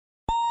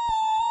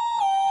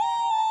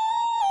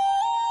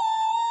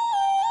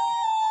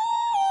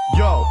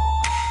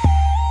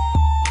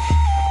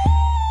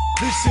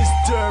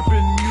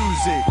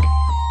music.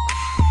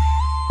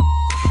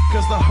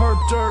 Cause the herp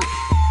derp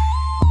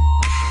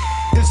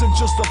isn't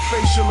just a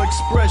facial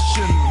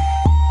expression,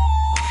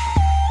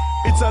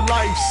 it's a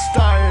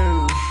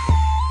lifestyle.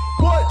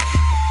 What?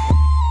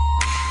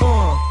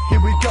 Here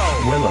we go.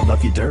 Well, I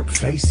love your derp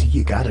face,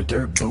 you got a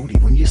derp booty.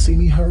 When you see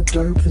me herp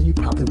derp, then you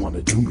probably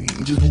wanna do me.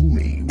 Just woo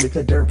me with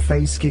a derp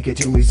face, kick it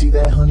to me. See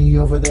that honey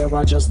over there,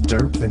 I just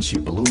derp, then she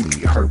blew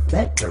me. Herp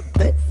that derp,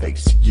 that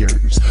face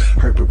yours.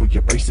 Herp it with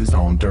your braces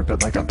on, derp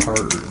it like a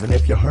perv. And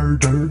if you heard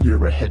derp,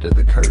 you're ahead of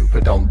the curve.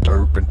 But don't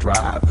derp and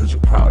drive, cause you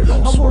probably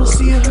don't swerve. I wanna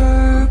see a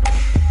herp,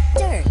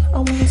 I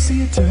wanna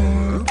see a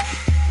derp,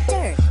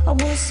 I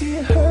wanna see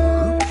a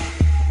herp,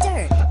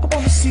 I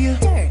wanna see a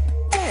herp,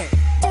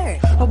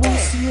 I wanna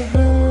see a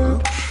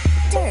herp,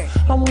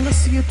 I wanna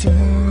see a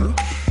derp,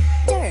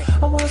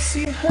 I wanna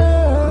see a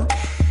herp,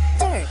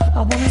 I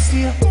wanna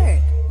see a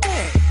herp.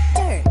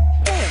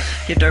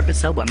 Your derp is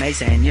so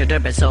amazing, your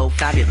derp is so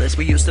fabulous.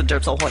 We used to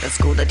derp so hard at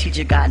school, the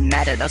teacher got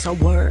mad at us at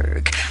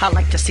work. I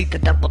like to see the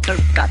double derp,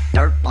 got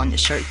derp on your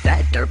shirt.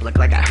 That derp look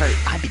like I hurt.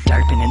 I be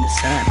derping in the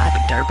sun, I be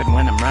derping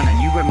when I'm running.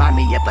 You remind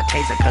me of a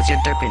taser, cause your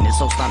derping is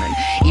so stunning.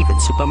 Even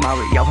Super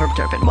Mario herp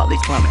derping while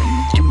he's plumbing.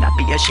 Do not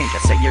be ashamed to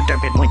say you're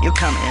derping when you're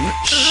coming.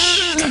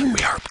 Shh,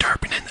 we herp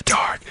derping in the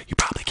dark. You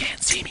probably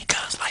can't see me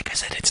cause like I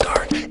said it's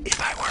dark.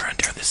 If I were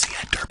under the sea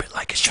I'd derp it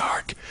like a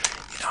shark.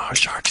 You know how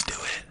sharks do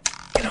it.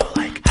 You know,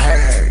 like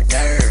herp,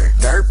 derp,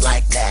 derp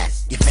like that.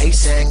 Your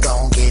face ain't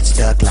gon' get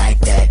stuck like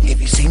that. If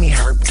you see me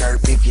herp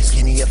derp, if you're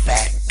skinny or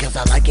fat, cause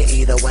I like it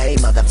either way,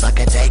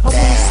 motherfucker, take that. I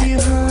wanna see a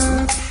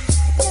herp,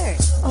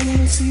 I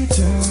wanna see a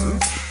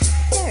derp,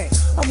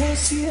 I wanna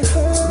see a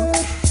herp,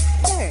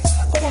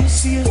 I wanna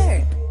see a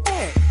herp,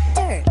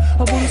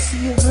 I wanna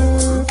see a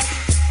herp,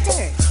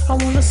 I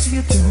wanna see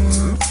a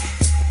derp,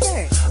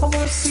 I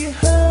wanna see a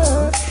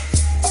herp,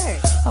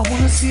 I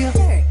wanna see a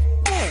herp.